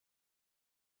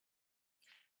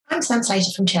I'm Sam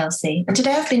Slater from Chelsea, and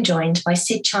today I've been joined by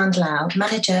Sid Chand Lall,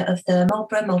 manager of the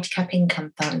Marlborough Multi Cap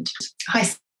Income Fund. Hi,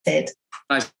 Sid.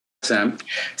 Hi, Sam.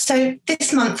 So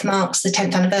this month marks the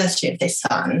 10th anniversary of this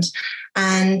fund,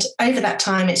 and over that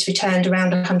time it's returned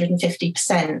around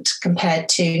 150% compared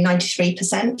to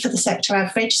 93% for the sector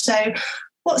average. So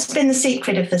what's been the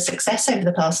secret of the success over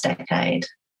the past decade?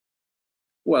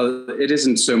 Well, it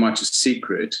isn't so much a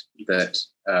secret that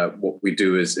what we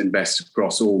do is invest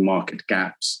across all market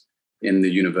gaps in the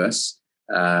universe.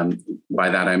 By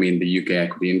that, I mean the UK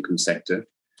equity income sector.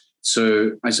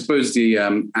 So I suppose the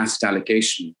asset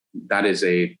allocation, that is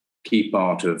a key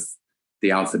part of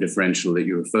the alpha differential that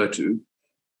you refer to.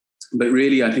 But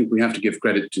really, I think we have to give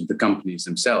credit to the companies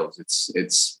themselves.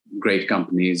 It's great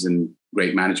companies and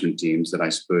great management teams that I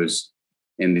suppose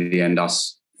in the end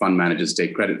us fund managers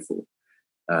take credit for.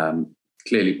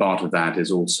 Clearly, part of that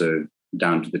is also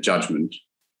down to the judgment,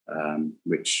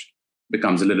 which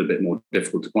becomes a little bit more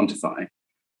difficult to quantify.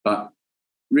 But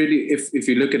really, if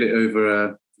you look at it over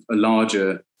a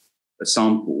larger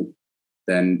sample,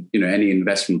 then any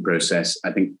investment process,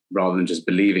 I think, rather than just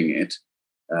believing it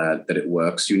that it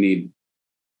works, you need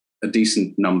a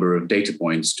decent number of data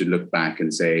points to look back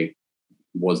and say,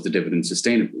 was the dividend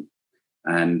sustainable?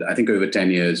 And I think over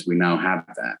 10 years we now have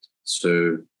that.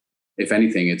 So if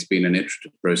anything, it's been an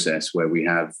iterative process where we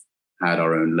have had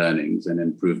our own learnings and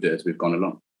improved it as we've gone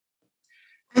along.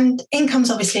 And income's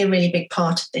obviously a really big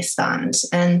part of this fund.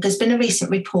 And there's been a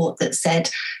recent report that said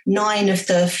 9 of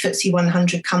the FTSE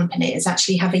 100 companies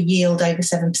actually have a yield over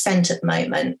 7% at the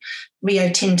moment. Rio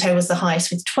Tinto was the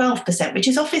highest with 12%, which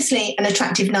is obviously an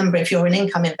attractive number if you're an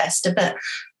income investor. But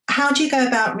how do you go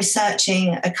about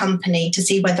researching a company to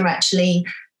see whether actually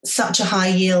such a high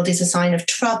yield is a sign of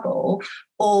trouble,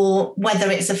 or whether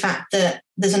it's the fact that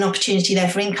there's an opportunity there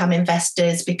for income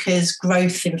investors because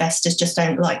growth investors just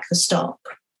don't like the stock?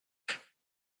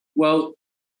 Well,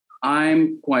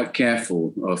 I'm quite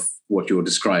careful of what you're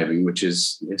describing, which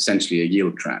is essentially a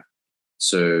yield trap.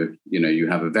 So, you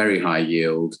have a very high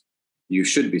yield, you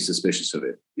should be suspicious of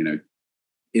it.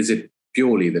 Is it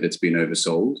purely that it's been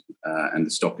oversold and the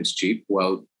stock is cheap?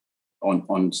 Well,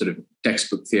 on sort of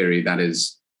textbook theory, that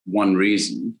is one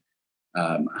reason.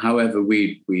 However,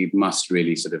 we must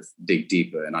really sort of dig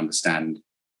deeper and understand,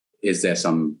 is there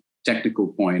some technical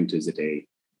point? Is it a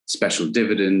special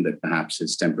dividend that perhaps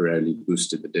has temporarily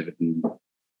boosted the dividend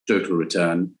total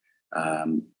return?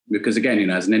 Because again,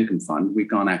 as an income fund, we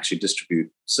can't actually distribute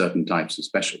certain types of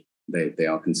special. They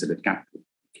are considered capital.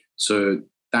 So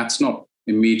that's not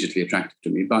immediately attractive to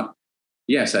me. But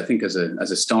yes, I think as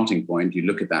a starting point, you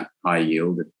look at that high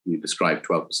yield that you described,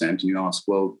 12%, and you ask,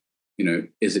 well,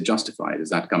 is it justified? Is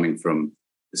that coming from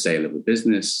the sale of a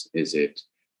business? Is it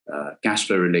cash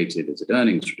flow related? Is it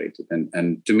earnings related?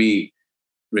 And to me,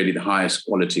 really the highest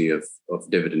quality of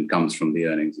dividend comes from the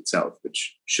earnings itself,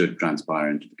 which should transpire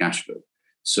into the cash flow.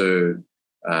 So,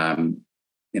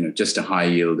 just a high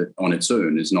yield on its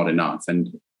own is not enough.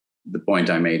 And the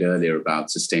point I made earlier about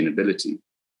sustainability,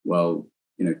 well,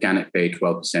 can it pay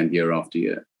 12% year after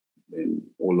year? In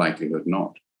all likelihood,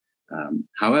 not.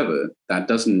 However, that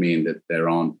doesn't mean that there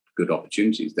aren't good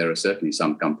opportunities. There are certainly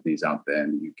some companies out there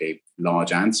in the UK,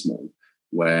 large and small,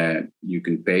 where you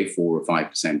can pay 4 or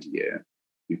 5% a year.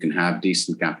 You can have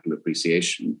decent capital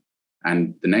appreciation.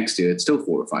 And the next year, it's still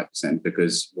 4 or 5%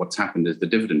 because what's happened is the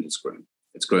dividend has grown.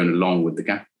 It's grown along with the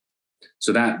capital.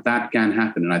 So that can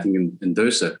happen. And I think in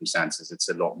those circumstances, it's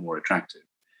a lot more attractive.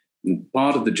 And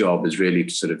part of the job is really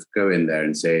to sort of go in there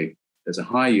and say, there's a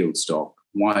high yield stock.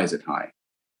 Why is it high?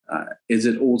 Is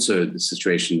it also the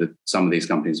situation that some of these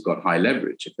companies got high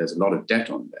leverage? If there's a lot of debt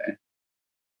on there,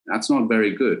 that's not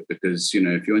very good because,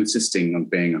 if you're insisting on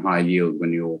paying a high yield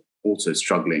when you're also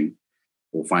struggling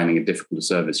or finding it difficult to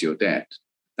service your debt,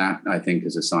 that I think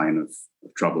is a sign of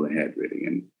trouble ahead, really.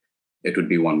 And it would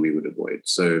be one we would avoid.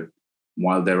 So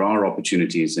while there are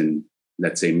opportunities in,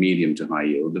 let's say, medium to high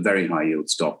yield, the very high yield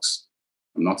stocks,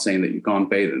 I'm not saying that you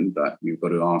can't pay them, but you've got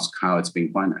to ask how it's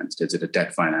being financed. Is it a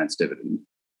debt financed dividend?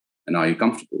 And are you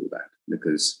comfortable with that?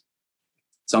 Because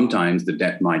sometimes the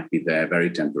debt might be there very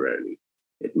temporarily.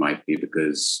 It might be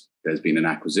because there's been an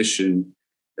acquisition,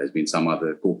 there's been some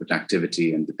other corporate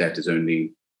activity, and the debt is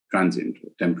only transient or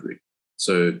temporary.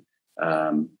 So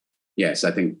yes,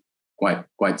 I think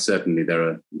quite certainly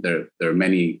there are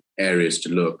many areas to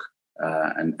look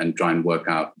and try and work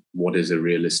out what is a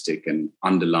realistic and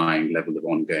underlying level of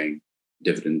ongoing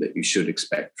dividend that you should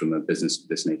expect from a business of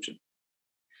this nature.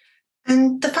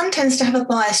 And the fund tends to have a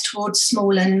bias towards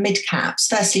small and mid caps,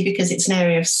 firstly because it's an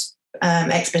area of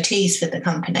expertise for the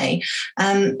company,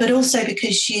 but also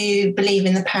because you believe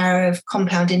in the power of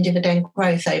compounding dividend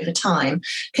growth over time.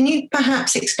 Can you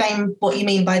perhaps explain what you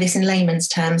mean by this in layman's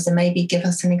terms and maybe give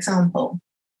us an example?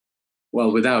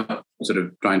 Well, without sort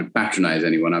of trying to patronize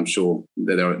anyone, I'm sure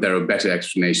that there are better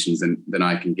explanations than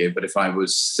I can give. But if I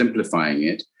was simplifying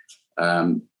it,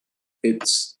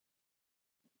 it's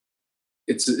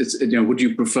would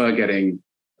you prefer getting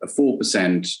a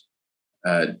 4%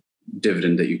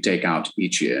 dividend that you take out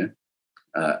each year?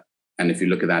 And if you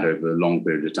look at that over a long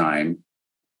period of time,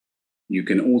 you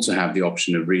can also have the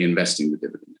option of reinvesting the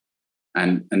dividend.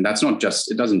 And that's not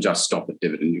just, it doesn't just stop at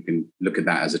dividend. You can look at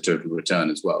that as a total return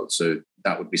as well. So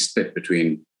that would be split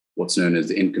between what's known as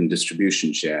the income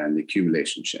distribution share and the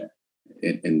accumulation share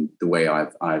in the way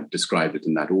I've described it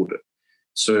in that order.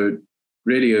 So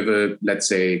really over, let's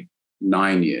say,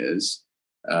 9 years,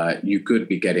 you could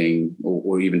be getting,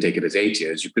 or even take it as 8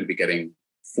 years, you could be getting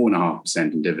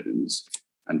 4.5% in dividends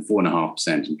and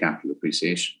 4.5% in capital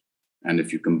appreciation. And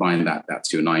if you combine that,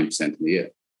 that's your 9% in the year.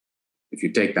 If you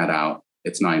take that out,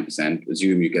 it's 9%.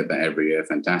 Assume you get that every year,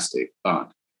 fantastic.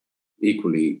 But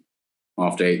equally,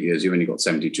 after 8 years, you only got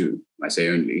 72. I say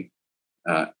only.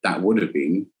 That would have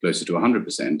been closer to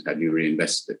 100% had you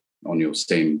reinvested it on your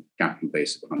same capital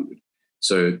base of 100.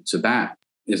 So that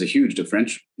is a huge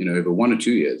differential. Over 1 or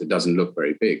 2 years, it doesn't look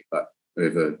very big, but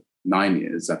over 9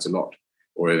 years, that's a lot.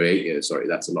 Or over 8 years, sorry,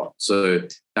 that's a lot. So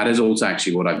that is also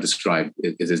actually what I've described.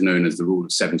 It is known as the rule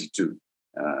of 72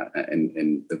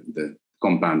 in the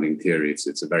compounding theory.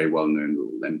 It's a very well-known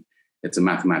rule, and it's a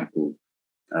mathematical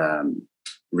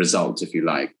result, if you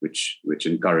like, which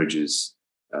encourages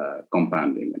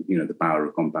compounding. And the power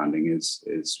of compounding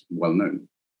is well known.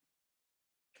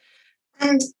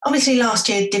 And obviously last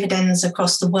year, dividends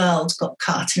across the world got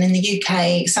cut. And in the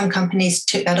UK, some companies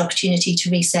took that opportunity to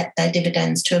reset their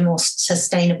dividends to a more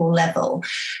sustainable level.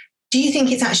 Do you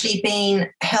think it's actually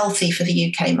been healthy for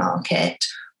the UK market?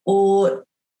 Or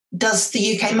does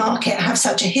the UK market have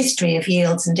such a history of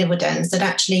yields and dividends that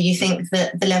actually you think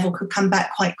that the level could come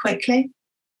back quite quickly?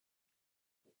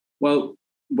 Well,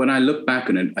 when I look back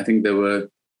on it, I think there were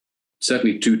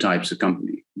certainly two types of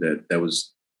company. There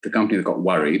was the company that got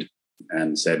worried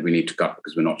and said, we need to cut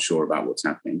because we're not sure about what's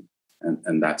happening.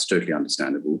 And that's totally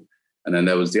understandable. And then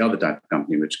there was the other type of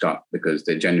company which cut because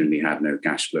they genuinely had no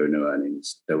cash flow, no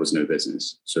earnings. There was no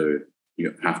business. So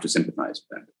you have to sympathize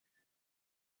with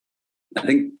that. I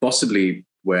think possibly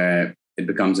where it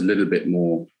becomes a little bit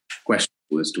more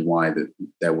questionable as to why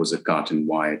there was a cut and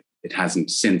why it hasn't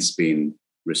since been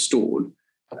restored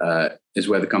is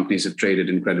where the companies have traded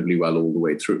incredibly well all the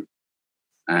way through.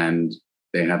 And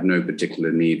they have no particular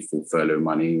need for furlough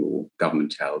money or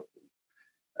government help.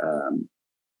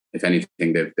 If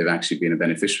anything, they've actually been a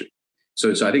beneficiary.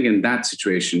 So I think in that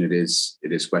situation, it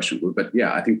is questionable. But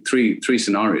yeah, I think three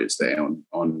scenarios there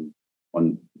on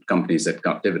companies that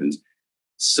cut dividends.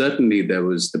 Certainly, there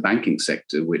was the banking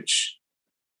sector, which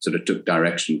sort of took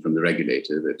direction from the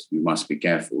regulator that you must be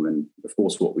careful. And of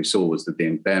course, what we saw was that the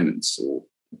impairments or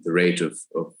the rate of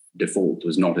default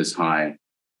was not as high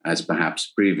as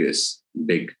perhaps previous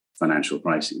big financial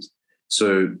crises.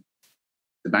 So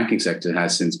the banking sector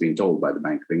has since been told by the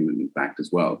Bank of England, in fact,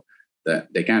 as well, that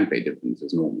they can pay dividends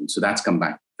as normal. So that's come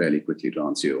back fairly quickly to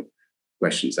answer your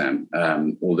question, Sam.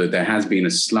 Although there has been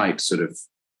a slight sort of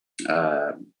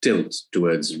tilt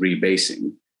towards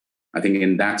rebasing, I think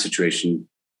in that situation,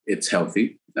 it's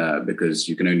healthy because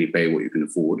you can only pay what you can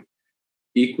afford.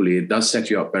 Equally, it does set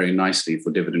you up very nicely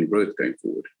for dividend growth going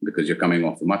forward because you're coming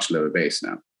off a much lower base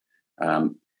now.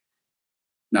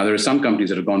 Now, there are some companies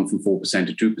that have gone from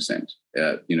 4% to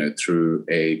 2%, through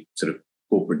a sort of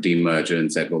corporate demerger and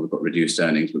said, well, we've got reduced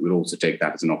earnings, but we'll also take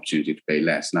that as an opportunity to pay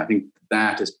less. And I think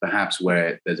that is perhaps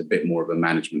where there's a bit more of a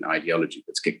management ideology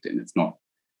that's kicked in. It's not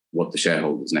what the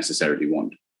shareholders necessarily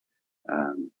want.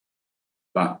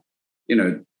 But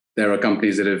there are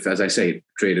companies that have, as I say,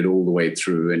 traded all the way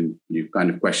through, and you kind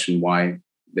of question why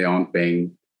they aren't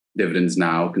paying dividends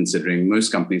now, considering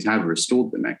most companies have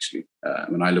restored them, actually.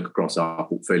 When I look across our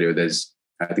portfolio, there's,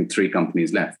 I think, 3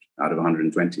 companies left out of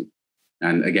 120.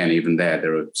 And again, even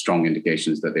there are strong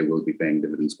indications that they will be paying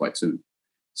dividends quite soon.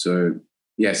 So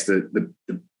yes, the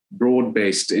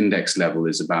broad-based index level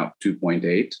is about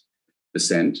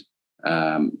 2.8%.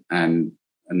 And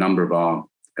a number of our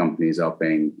companies are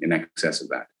paying in excess of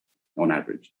that on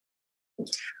average.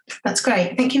 That's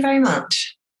great. Thank you very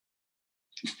much.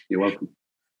 You're welcome.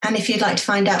 And if you'd like to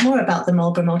find out more about the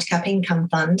Marlborough Multi Cap Income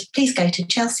Fund, please go to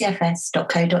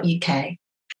chelseafs.co.uk.